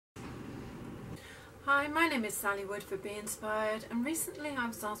Hi, my name is Sally Wood for Be Inspired, and recently I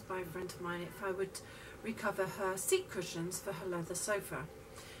was asked by a friend of mine if I would recover her seat cushions for her leather sofa.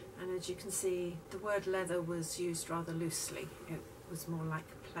 And as you can see, the word leather was used rather loosely. It was more like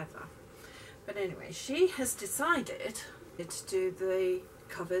pleather. But anyway, she has decided to do the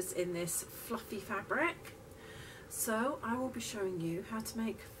covers in this fluffy fabric. So I will be showing you how to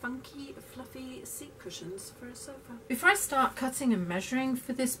make funky, fluffy seat cushions for a sofa. Before I start cutting and measuring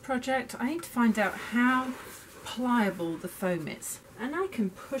for this project, I need to find out how pliable the foam is. And I can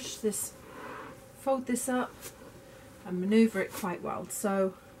push this, fold this up and maneuver it quite well.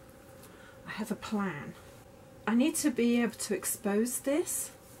 So I have a plan. I need to be able to expose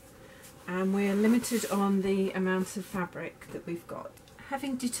this, and we're limited on the amount of fabric that we've got.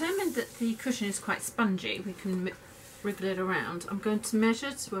 Having determined that the cushion is quite spongy, we can wriggle it around. I'm going to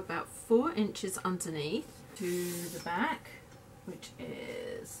measure to about 4 inches underneath to the back, which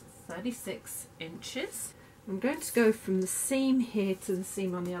is 36 inches. I'm going to go from the seam here to the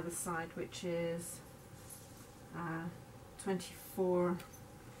seam on the other side, which is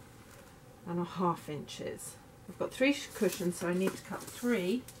 24.5 inches. I've got 3 cushions, so I need to cut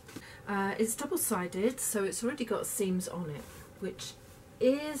 3. It's double-sided, so it's already got seams on it, which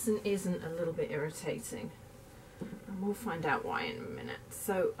is and isn't a little bit irritating, and we'll find out why in a minute.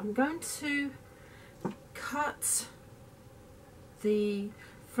 So I'm going to cut the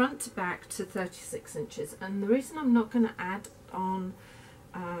front to back to 36 inches, and the reason I'm not going to add on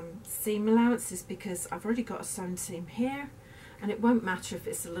seam allowance is because I've already got a sewn seam here, and it won't matter if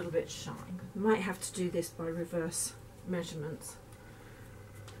it's a little bit shy. I might have to do this by reverse measurements.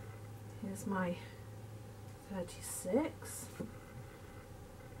 Here's my 36.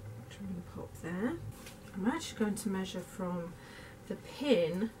 Pop there. I'm actually going to measure from the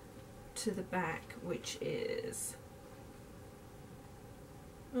pin to the back, which is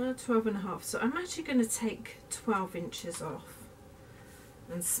 12.5. So I'm actually going to take 12 inches off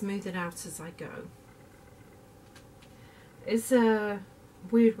and smooth it out as I go. It's a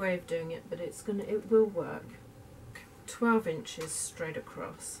weird way of doing it, but it will work. 12 inches straight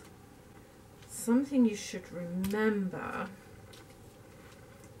across. Something you should remember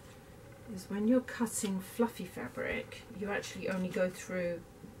is when you're cutting fluffy fabric, you actually only go through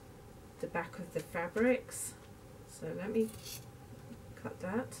the back of the fabrics. So let me cut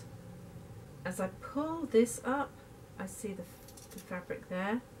that. As I pull this up, I see the fabric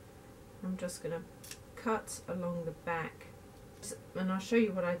there. I'm just going to cut along the back, and I'll show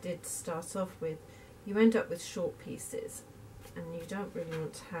you what I did to start off with. You end up with short pieces, and you don't really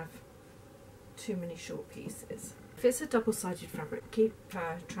want to have too many short pieces. If it's a double-sided fabric, keep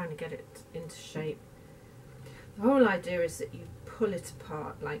trying to get it into shape. The whole idea is that you pull it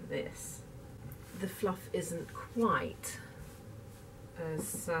apart like this. The fluff isn't quite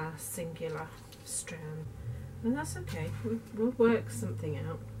as singular strand, and that's okay. We'll work something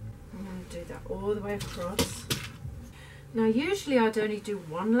out. I'm going to do that all the way across. Now usually I'd only do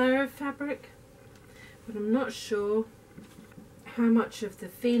 1 layer of fabric, but I'm not sure how much of the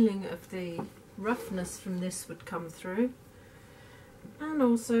feeling of the roughness from this would come through, and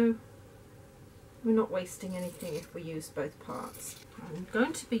also we're not wasting anything if we use both parts. I'm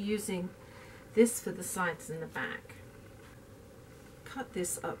going to be using this for the sides and the back. Cut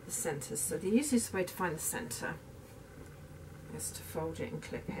this up the center, so the easiest way to find the center is to fold it and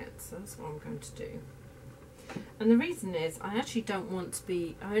clip it, so that's what I'm going to do. And the reason is I actually don't want to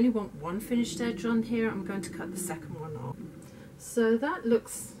be, I only want one finished edge on here. I'm going to cut the second one off. So that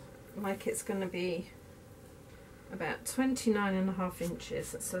looks like it's going to be about 29.5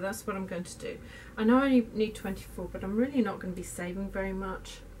 inches, so that's what I'm going to do. I know I only need 24, but I'm really not going to be saving very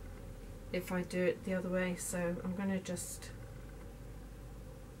much if I do it the other way, so I'm going to just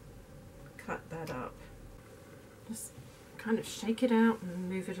cut that up. Just kind of shake it out and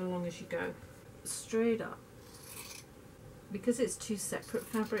move it along as you go, straight up. Because it's 2 separate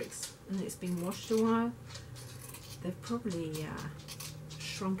fabrics and it's been washed a while, they've probably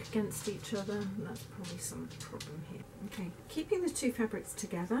shrunk against each other, and that's probably some problem here. Okay, keeping the 2 fabrics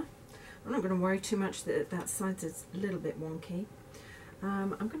together, I'm not going to worry too much that that side is a little bit wonky.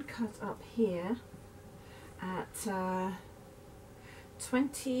 I'm going to cut up here at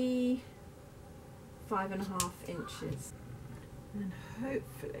 25.5 inches, and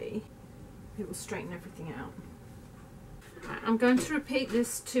hopefully it will straighten everything out. Right, I'm going to repeat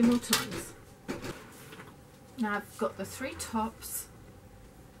this 2 more times. Now I've got the 3 tops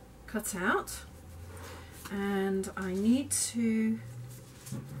cut out, and I need to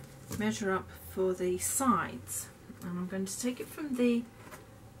measure up for the sides, and I'm going to take it from the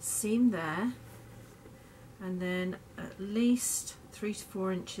seam there and then at least 3 to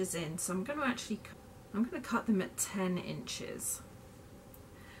 4 inches in. So I'm going to actually I'm going to cut them at 10 inches.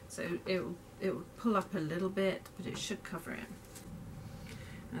 So it will pull up a little bit, but it should cover it.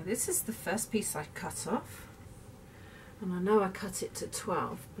 Now this is the first piece I cut off. And I know I cut it to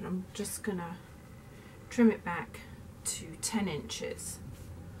 12, but I'm just going to trim it back to 10 inches.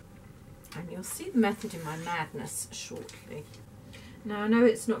 And you'll see the method in my madness shortly. Now I know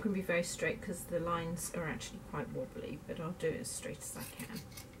it's not going to be very straight because the lines are actually quite wobbly, but I'll do it as straight as I can.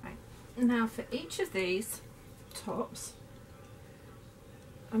 Right. Now for each of these tops,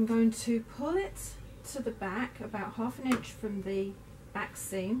 I'm going to pull it to the back about ½ an inch from the back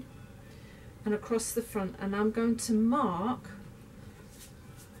seam and across the front, and I'm going to mark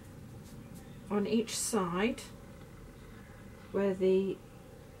on each side where the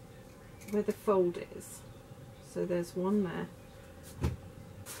fold is. So there's one there.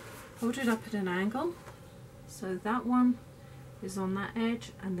 Hold it up at an angle, so that one is on that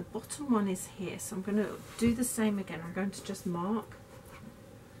edge and the bottom one is here. So I'm going to do the same again. I'm going to just mark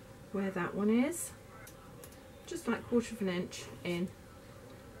where that one is, just like ½ an inch in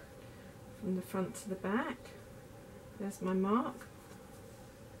from the front to the back. There's my mark.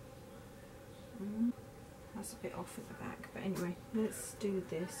 That's a bit off at the back, but anyway, let's do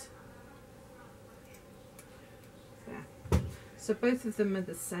this. There. So both of them are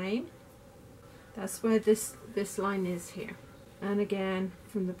the same. That's where this line is here. And again,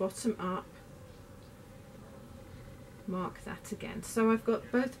 from the bottom up, mark that again. So I've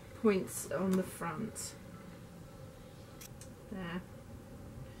got both points on the front. There.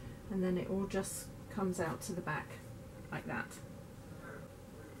 And then it all just comes out to the back like that.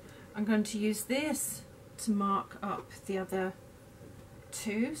 I'm going to use this to mark up the other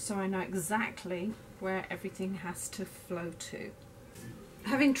two, so I know exactly where everything has to flow to.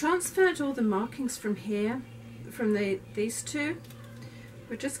 Having transferred all the markings from here, from these two,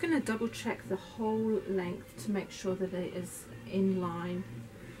 we're just going to double check the whole length to make sure that it is in line.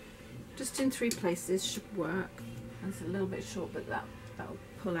 Just in 3 places should work. It's a little bit short, but that'll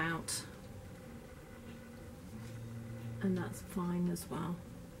pull out, and that's fine as well.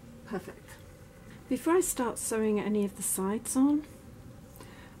 Perfect. Before I start sewing any of the sides on,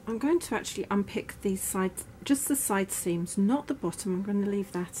 I'm going to actually unpick these sides, just the side seams, not the bottom. I'm going to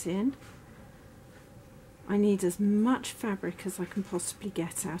leave that in. I need as much fabric as I can possibly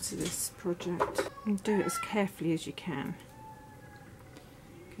get out of this project, and do it as carefully as you can,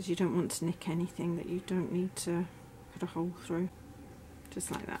 because you don't want to nick anything that you don't need to put a hole through. Just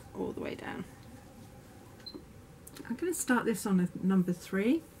like that, all the way down. I'm going to start this on a number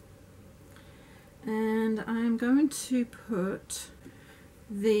 3, and I'm going to put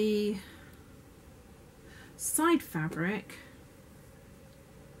the side fabric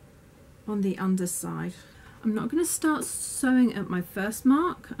on the underside. I'm not going to start sewing at my first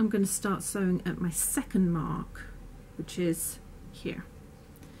mark, I'm going to start sewing at my second mark, which is here.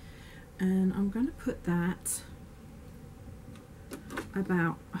 And I'm going to put that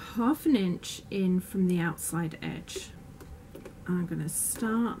about ½ an inch in from the outside edge. I'm going to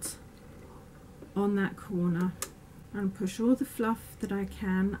start on that corner and push all the fluff that I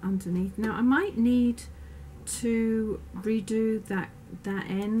can underneath. Now I might need to redo that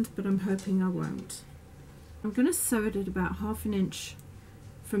end, but I'm hoping I won't. I'm going to sew it at about ½ an inch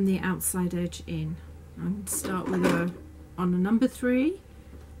from the outside edge in. I'm going to start with on a number 3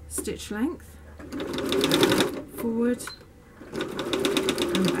 stitch length, forward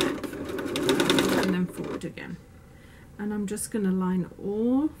and back, and then forward again. And I'm just going to line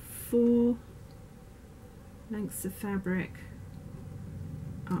all 4 lengths of fabric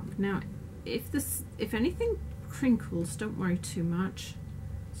up. Now if anything crinkles, don't worry too much.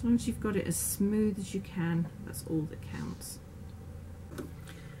 As long as you've got it as smooth as you can, that's all that counts.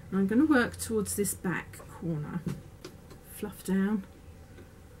 And I'm going to work towards this back corner, fluff down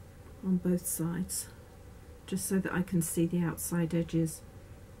on both sides, just so that I can see the outside edges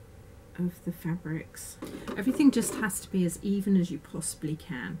of the fabrics. Everything just has to be as even as you possibly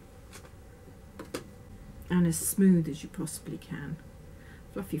can, and as smooth as you possibly can.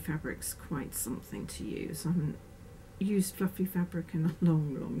 Fluffy fabric's quite something to use. I haven't used fluffy fabric in a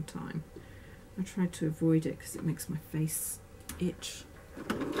long time. I try to avoid it because it makes my face itch.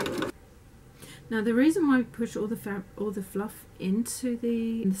 Now the reason why I push all the fluff into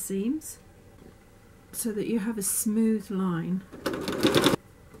the seams, so that you have a smooth line.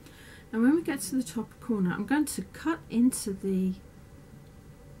 Now when we get to the top corner, I'm going to cut into the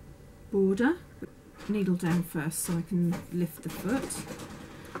border, needle down first so I can lift the foot,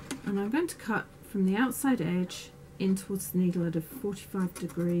 and I'm going to cut from the outside edge in towards the needle at a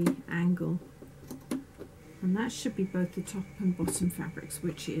 45-degree angle, and that should be both the top and bottom fabrics,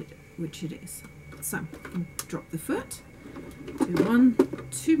 which it is. So I'll drop the foot, do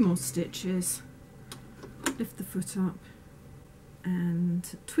 2 more stitches, lift the foot up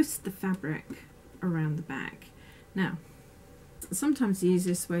and twist the fabric around the back. Now sometimes the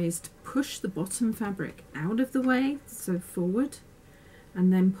easiest way is to push the bottom fabric out of the way, so forward,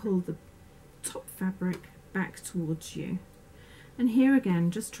 and then pull the top fabric back towards you. And here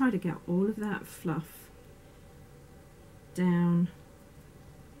again, just try to get all of that fluff down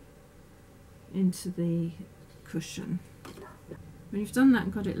into the cushion. When you've done that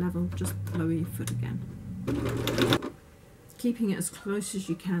and got it level, just lower your foot again, keeping it as close as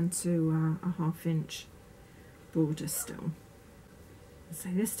you can to a 1/2 inch border still. So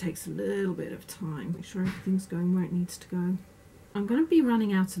this takes a little bit of time. Make sure everything's going where it needs to go. I'm going to be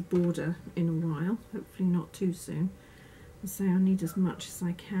running out of border in a while, hopefully not too soon. So I need as much as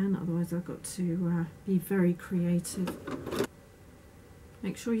I can, otherwise I've got to be very creative.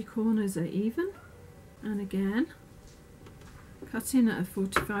 Make sure your corners are even, and again cut in at a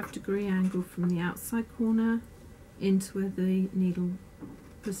 45-degree angle from the outside corner into where the needle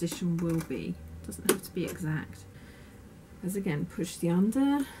position will be. Doesn't have to be exact. As again, push the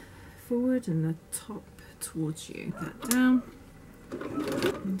under forward and the top towards you, that down,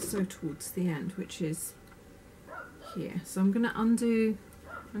 and so towards the end, which is here. So I'm going to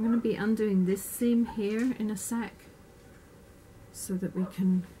be undoing this seam here in a sec, so that we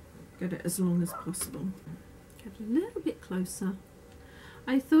can get it as long as possible. Get a little bit closer.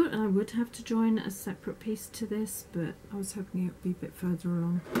 I thought I would have to join a separate piece to this, but I was hoping it would be a bit further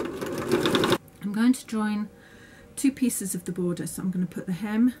along. I'm going to join 2 pieces of the border, so I'm going to put the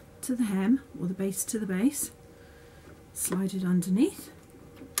hem to the hem, or the base to the base, slide it underneath,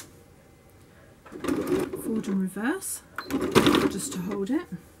 forward and reverse, just to hold it,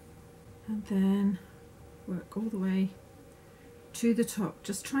 and then work all the way to the top.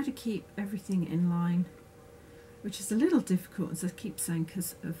 Just try to keep everything in line, which is a little difficult, as I keep saying,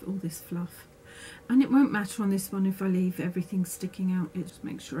 because of all this fluff. And it won't matter on this one if I leave everything sticking out. It just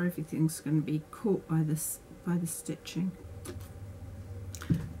makes sure everything's going to be caught by this, by the stitching.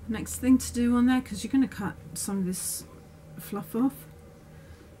 Next thing to do on there, because you're going to cut some of this fluff off,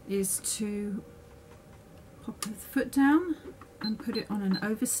 is to pop the foot down and put it on the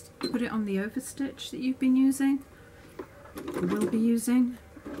overstitch that you've been using, or will be using.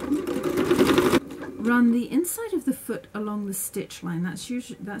 Run the inside of the foot along the stitch line.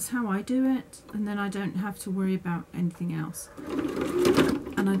 That's how I do it, and then I don't have to worry about anything else.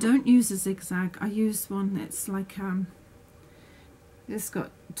 And I don't use a zigzag. I use one that's like it's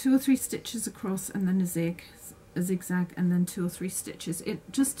got 2 or 3 stitches across, and then a zigzag, and then 2 or 3 stitches. It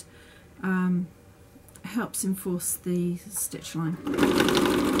just helps enforce the stitch line.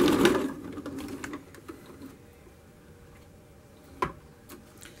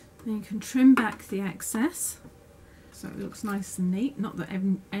 Then you can trim back the excess so it looks nice and neat. Not that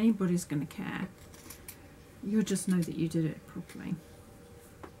anybody's going to care. You'll just know that you did it properly.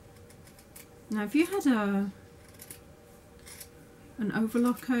 Now if you had an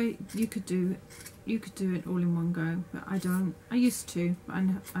overlocker, you could do it all in one go, but I don't. I used to, but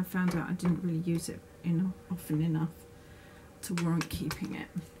I found out I didn't really use it often enough to warrant keeping it.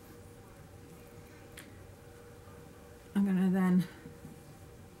 I'm going to then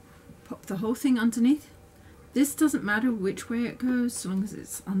pop the whole thing underneath. This doesn't matter which way it goes, as long as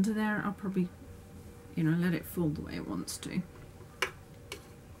it's under there. I'll probably, let it fall the way it wants to.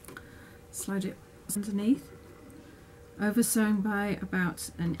 Slide it underneath, over sewing by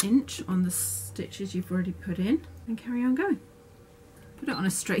about 1 inch on the stitches you've already put in, and carry on going. Put it on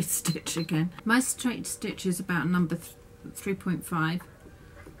a straight stitch again. My straight stitch is about number 3.5.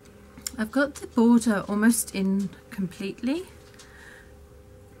 I've got the border almost in completely,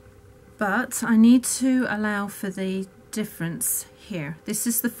 but I need to allow for the difference here. This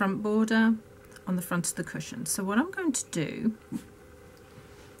is the front border on the front of the cushion. So what I'm going to do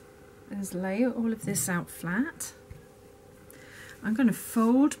is lay all of this out flat. I'm going to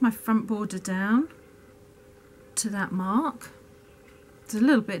fold my front border down to that mark. It's a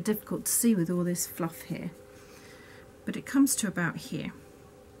little bit difficult to see with all this fluff here, but it comes to about here.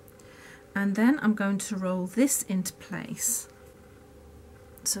 And then I'm going to roll this into place.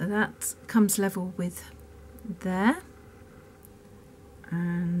 So that comes level with there.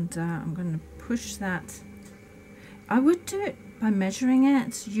 And I'm going to push that. I would do it by measuring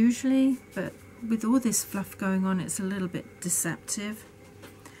it usually, but with all this fluff going on, it's a little bit deceptive.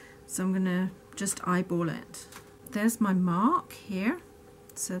 So I'm going to just eyeball it. There's my mark here.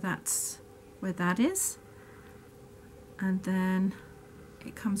 So that's where that is. And then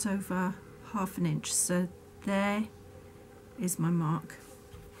it comes over 1/2 inch. So there is my mark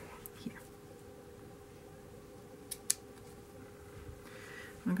here.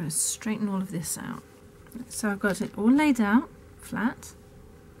 I'm going to straighten all of this out. So I've got it all laid out flat.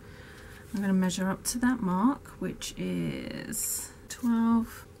 I'm going to measure up to that mark, which is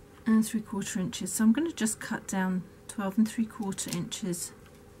 12 3/4 inches. So I'm going to just cut down 12 3/4 inches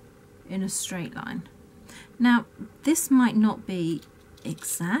in a straight line. Now this might not be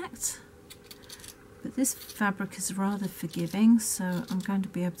exact, but this fabric is rather forgiving, so I'm going to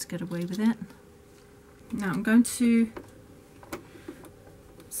be able to get away with it. Now I'm going to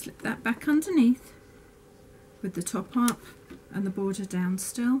slip that back underneath with the top up and the border down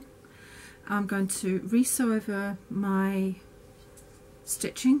still. I'm going to re-sew over my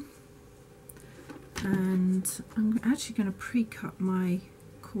stitching, and I'm actually going to pre-cut my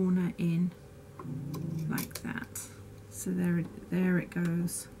corner in like that. So there it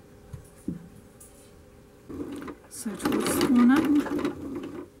goes. So towards the corner,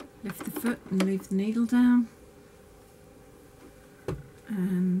 lift the foot and leave the needle down,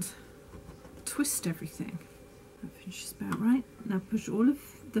 and twist everything. That finishes about right. Now push all of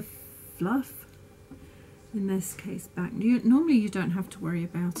the fluff, in this case, back. Normally you don't have to worry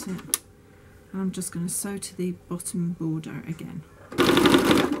about it. I'm just going to sew to the bottom border again.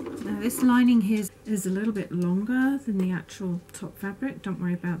 Now this lining here is a little bit longer than the actual top fabric. Don't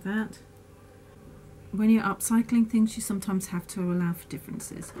worry about that. When you're upcycling things, you sometimes have to allow for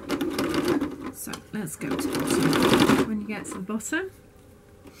differences. So let's go to the bottom. When you get to the bottom,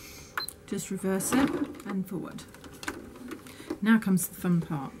 just reverse it and forward. Now comes the fun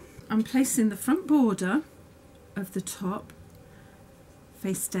part. I'm placing the front border of the top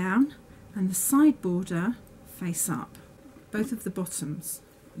face down and the side border face up. Both of the bottoms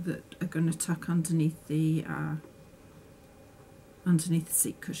that are going to tuck underneath the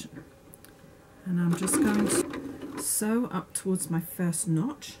seat cushion. And I'm just going to sew up towards my first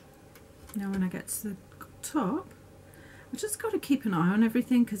notch. Now when I get to the top, I've just got to keep an eye on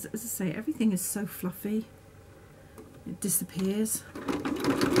everything, because as I say, everything is so fluffy, it disappears.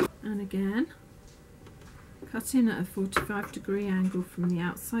 And again, cut in at a 45-degree angle from the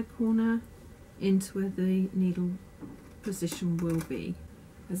outside corner into where the needle position will be.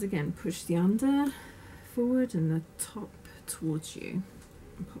 As again, push the under forward and the top towards you.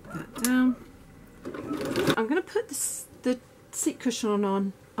 And pop that down. I'm going to put the seat cushion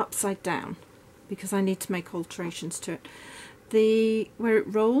on upside down because I need to make alterations to it. Where it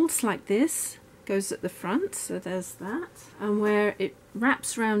rolls like this goes at the front, so there's that, and where it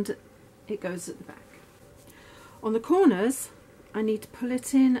wraps around it goes at the back. On the corners I need to pull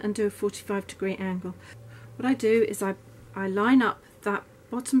it in and do a 45-degree angle. What I do is I line up that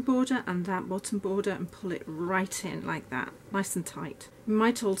bottom border and that bottom border and pull it right in like that, nice and tight. You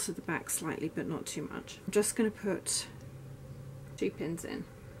might alter the back slightly, but not too much. I'm just going to put 2 pins in.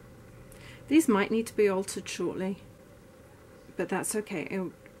 These might need to be altered shortly, but that's okay.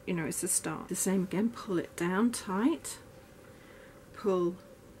 You know, it's a start. The same again, pull it down tight, pull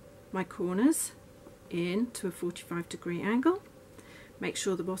my corners in to a 45-degree angle, make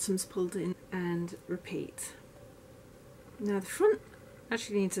sure the bottom's pulled in, and repeat. Now the front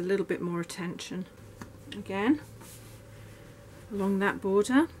actually needs a little bit more attention. Again, along that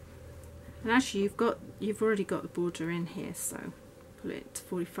border, and actually you've already got the border in here, so pull it to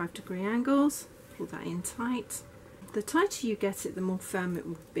 45-degree angles, pull that in tight. The tighter you get it, the more firm it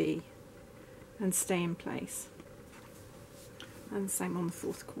will be and stay in place. And the same on the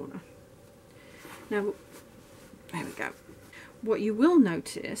fourth corner. Now, there we go. What you will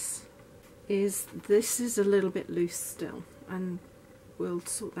notice is this is a little bit loose still, and we'll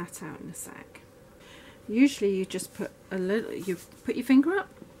sort that out in a sec. Usually you just put you put your finger up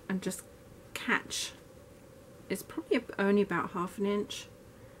and just catch. It's probably only about 1/2 inch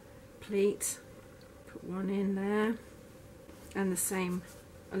pleat. Put one in there, and the same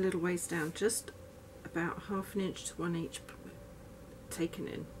a little ways down, just about 1/2 inch to 1 inch taken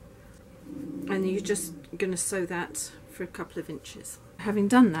in. And you're just going to sew that for a couple of inches. Having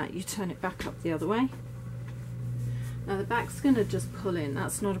done that, you turn it back up the other way. Now the back's going to just pull in,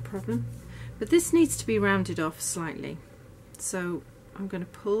 that's not a problem, but this needs to be rounded off slightly. So I'm going to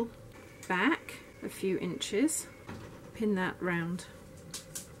pull back a few inches, pin that round,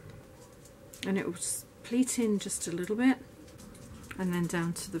 and it will pleat in just a little bit and then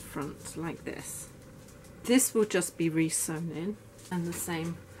down to the front like this. This will just be re-sewn in, and the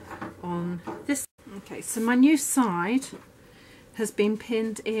same on this. Okay, so my new side has been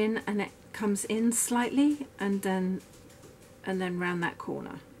pinned in, and it comes in slightly and then round that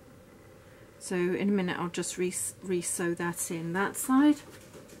corner. So in a minute I'll just re-sew that in that side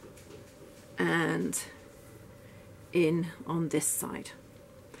and in on this side.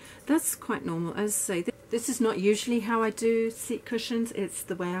 That's quite normal. As I say, This is not usually how I do seat cushions, it's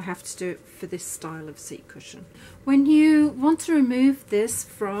the way I have to do it for this style of seat cushion. When you want to remove this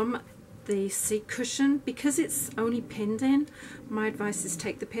from the seat cushion, because it's only pinned in, my advice is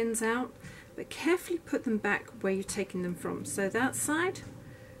take the pins out, but carefully put them back where you're taking them from. So that side,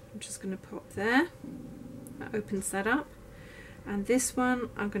 I'm just going to pop there, that opens that up, and this one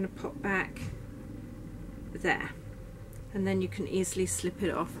I'm going to pop back there, and then you can easily slip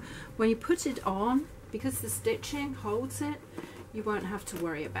it off. When you put it on, because the stitching holds it, you won't have to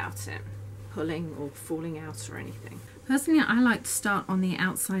worry about it pulling or falling out or anything. Personally, I like to start on the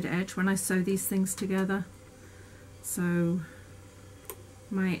outside edge when I sew these things together. So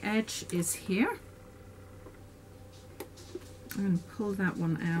my edge is here. I'm going to pull that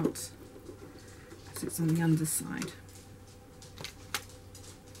one out because it's on the underside.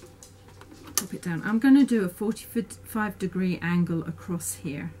 Pop it down. I'm going to do a 45-degree angle across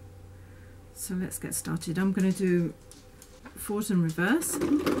here. So let's get started. I'm going to do forward and reverse,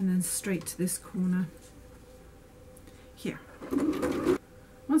 and then straight to this corner here.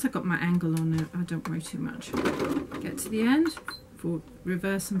 Once I've got my angle on it, I don't worry too much. Get to the end, forward,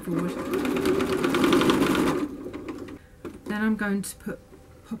 reverse and forward. Then I'm going to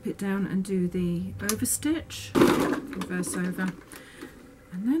pop it down and do the overstitch, reverse over,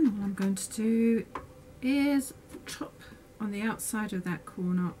 and then all I'm going to do is chop on the outside of that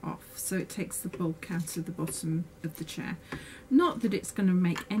corner off, so it takes the bulk out of the bottom of the chair. Not that it's going to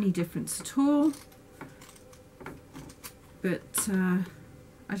make any difference at all, but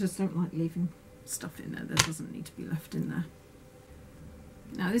I just don't like leaving stuff in there that doesn't need to be left in there.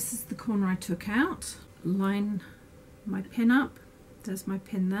 Now this is the corner I took out. Line my pin up, there's my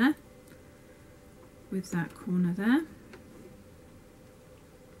pin there, with that corner there,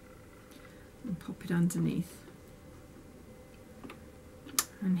 and pop it underneath.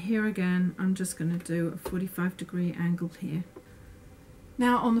 And here again, I'm just going to do a 45-degree angle here.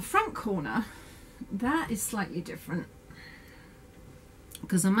 Now on the front corner, that is slightly different,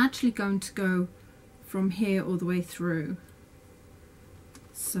 because I'm actually going to go from here all the way through.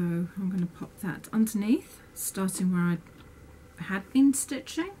 So I'm going to pop that underneath, starting where I had been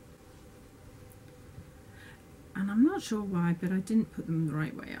stitching. And I'm not sure why, but I didn't put them the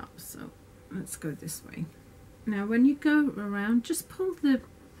right way up, so let's go this way. Now when you go around, just pull the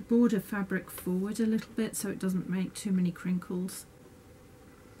border fabric forward a little bit so it doesn't make too many crinkles.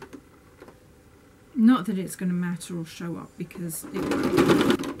 Not that it's going to matter or show up, because it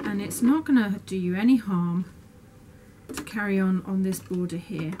won't. And it's not going to do you any harm to carry on this border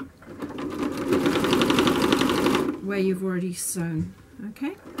here where you've already sewn.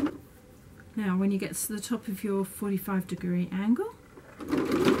 Okay, now when you get to the top of your 45-degree angle,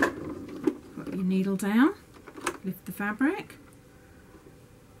 put your needle down, lift the fabric,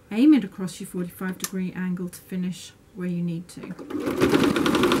 aim it across your 45-degree angle to finish where you need to.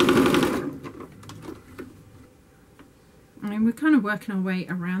 And we're kind of working our way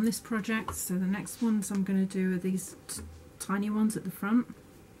around this project, so the next ones I'm going to do are these tiny ones at the front.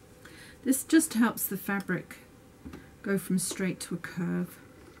 This just helps the fabric go from straight to a curve,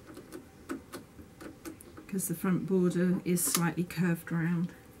 because the front border is slightly curved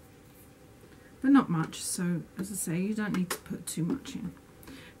around, but not much. So as I say, you don't need to put too much in.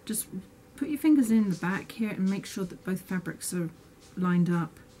 Just put your fingers in the back here and make sure that both fabrics are lined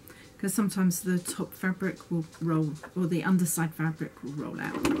up, because sometimes the top fabric will roll, or the underside fabric will roll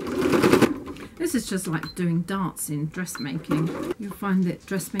out. This is just like doing darts in dressmaking. You'll find that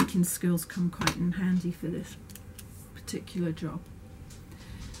dressmaking skills come quite in handy for this particular job.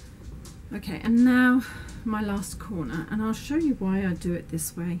 Okay, and now my last corner, and I'll show you why I do it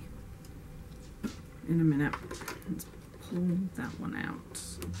this way in a minute. Let's pull that one out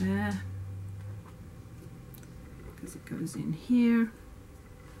there, because it goes in here.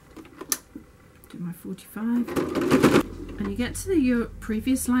 Do my 45, and you get to your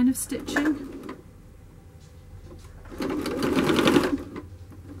previous line of stitching.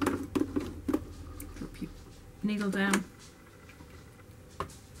 Drop your needle down,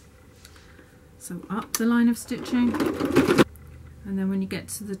 so up the line of stitching, and then when you get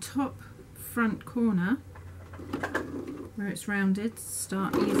to the top front corner where it's rounded,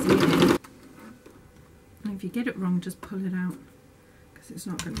 start easing in. And if you get it wrong, just pull it out, because it's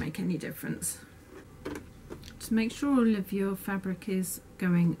not going to make any difference. Just make sure all of your fabric is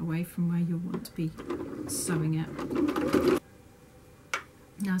going away from where you want to be sewing it.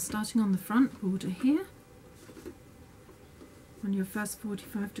 Now starting on the front border here, on your first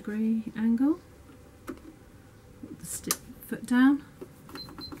 45-degree angle, put the foot down,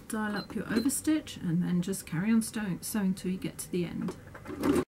 dial up your overstitch, and then just carry on sewing till you get to the end.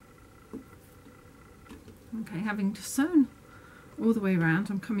 Okay, having sewn all the way around,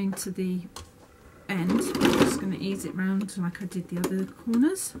 I'm coming to the end. I'm just going to ease it round like I did the other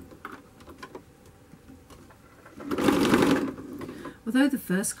corners. Although the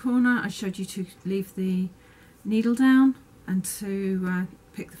first corner I showed you to leave the needle down and to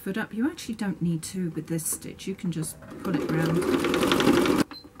pick the foot up, you actually don't need to with this stitch. You can just pull it round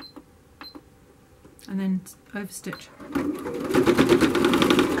and then overstitch.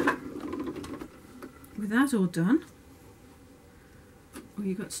 With that all done, all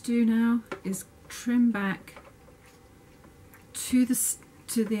you've got to do now is trim back to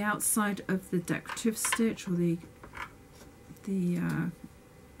the outside of the decorative stitch or the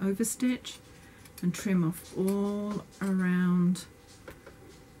overstitch, and trim off all around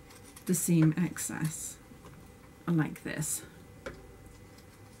the seam excess like this.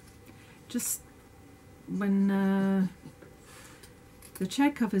 Just when the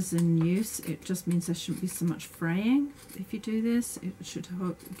chair cover's in use, it just means there shouldn't be so much fraying. If you do this, it should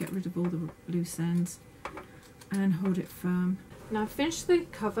get rid of all the loose ends and hold it firm. Now I've finished the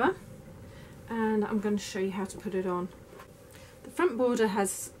cover and I'm going to show you how to put it on. The front border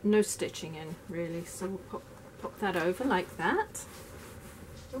has no stitching in really, so we'll pop that over like that.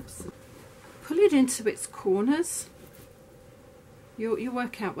 Oops. Pull it into its corners. You'll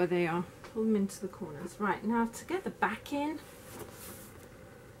work out where they are. Pull them into the corners. Right, now to get the back in,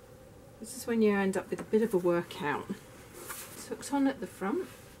 this is when you end up with a bit of a workout. It's hooked on at the front,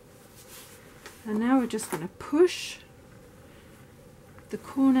 and now we're just going to push the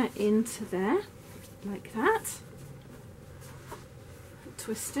corner into there like that,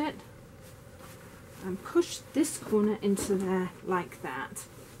 twist it and push this corner into there like that.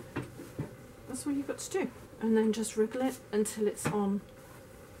 That's what you've got to do, and then just wriggle it until it's on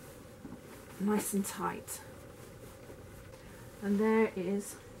nice and tight. And there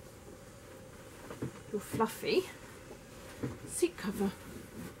is your fluffy seat cover.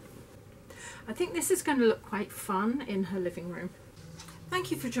 I think this is going to look quite fun in her living room.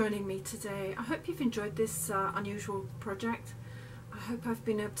 Thank you for joining me today. I hope you've enjoyed this unusual project. I hope I've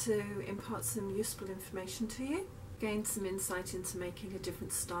been able to impart some useful information to you, gain some insight into making a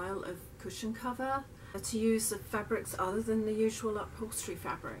different style of cushion cover, to use fabrics other than the usual upholstery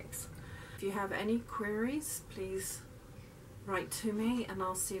fabrics. If you have any queries, please write to me and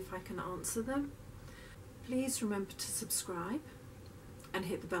I'll see if I can answer them. Please remember to subscribe and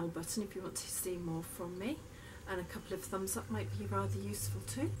hit the bell button if you want to see more from me, and a couple of thumbs up might be rather useful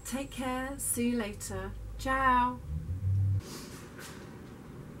too. Take care, see you later, ciao!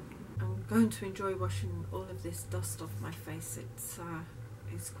 I'm going to enjoy washing all of this dust off my face.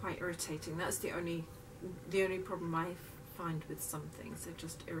 It's quite irritating. That's the only problem I find with some things. They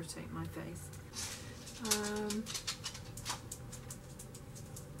just irritate my face.